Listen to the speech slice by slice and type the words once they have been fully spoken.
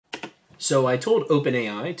So I told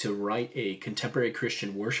OpenAI to write a contemporary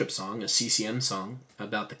Christian worship song, a CCM song,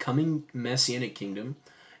 about the coming Messianic kingdom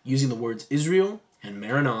using the words Israel and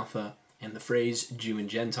Maranatha and the phrase Jew and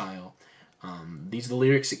Gentile. These are the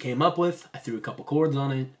lyrics it came up with. I threw a couple chords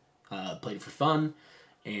on it, played it for fun,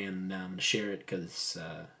 and I'm going to share it because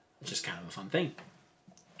it's just kind of a fun thing.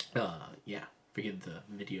 Yeah, forgive the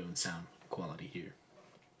video and sound quality here.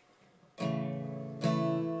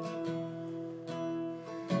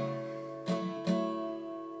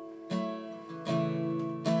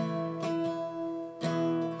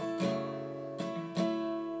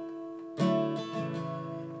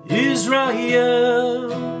 Israel,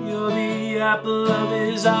 you're the apple of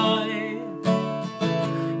his eye.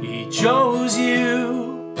 He chose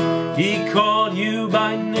you, he called you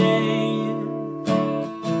by name.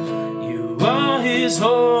 You are his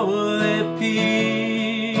holy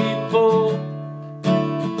people,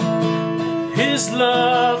 and his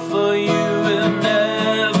love for you will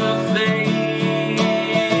never fade.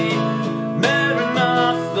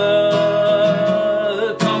 Maranatha,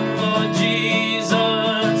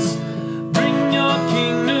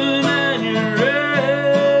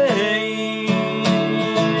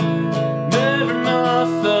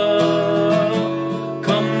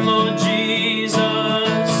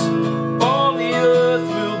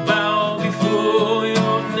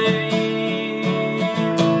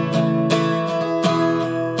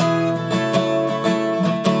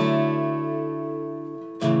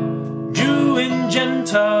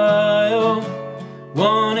 Gentile,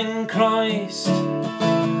 one in Christ,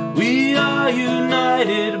 we are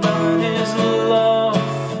united by his love.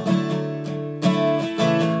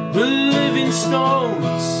 We're living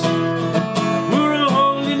stones, we're a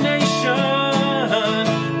holy nation,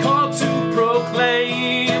 called to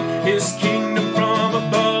proclaim his kingdom from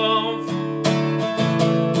above.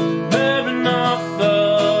 Maranatha,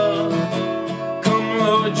 come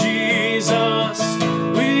Lord Jesus,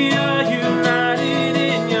 we are united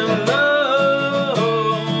in your love.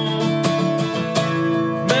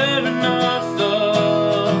 Maranatha,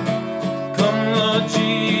 come Lord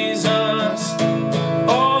Jesus,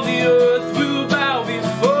 all the earth will bow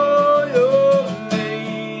before your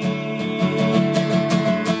name.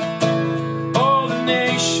 All the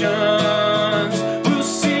nations will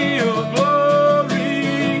see your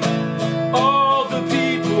glory, all the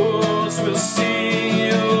peoples will sing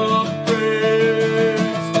your praise.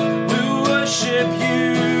 We'll worship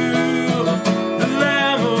you, the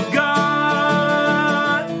Lamb of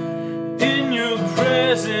God. In your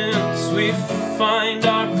presence we find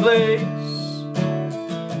our place.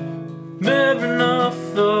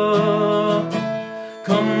 Maranatha,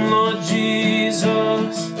 come Lord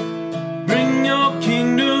Jesus, bring your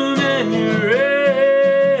kingdom and your reign.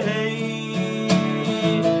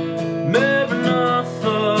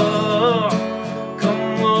 Maranatha,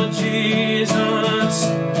 come Lord Jesus,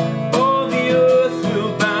 all the earth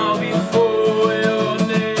will bow before your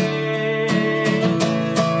name.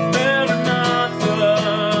 Maranatha,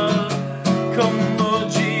 come Lord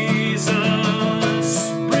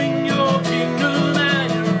Jesus, bring your kingdom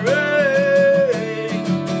and your reign.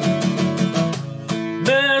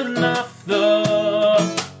 Maranatha,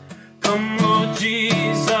 come Lord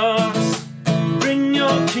Jesus, bring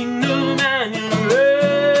your kingdom and your reign.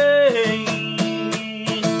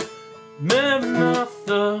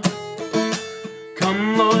 Maranatha,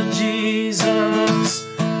 come Lord Jesus,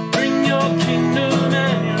 bring your kingdom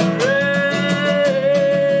and your reign.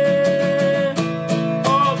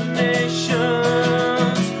 All the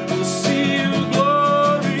nations will see your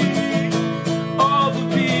glory, all the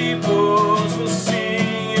peoples will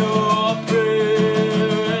sing your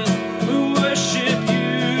praise. We worship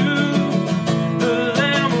you, the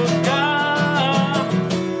Lamb of God.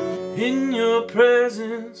 In your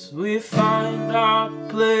presence we find our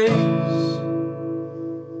place.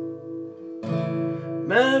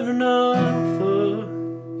 Maranatha,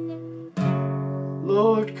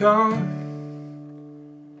 Lord come.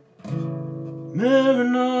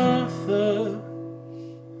 Maranatha,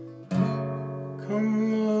 come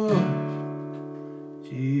Lord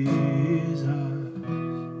Jesus.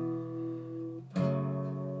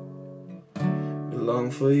 We long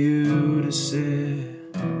for you to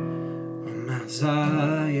sit on Mount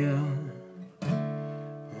Zion,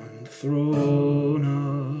 on the throne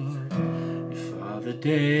of your father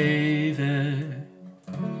David,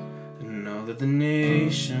 and all of the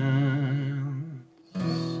nations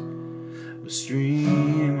will stream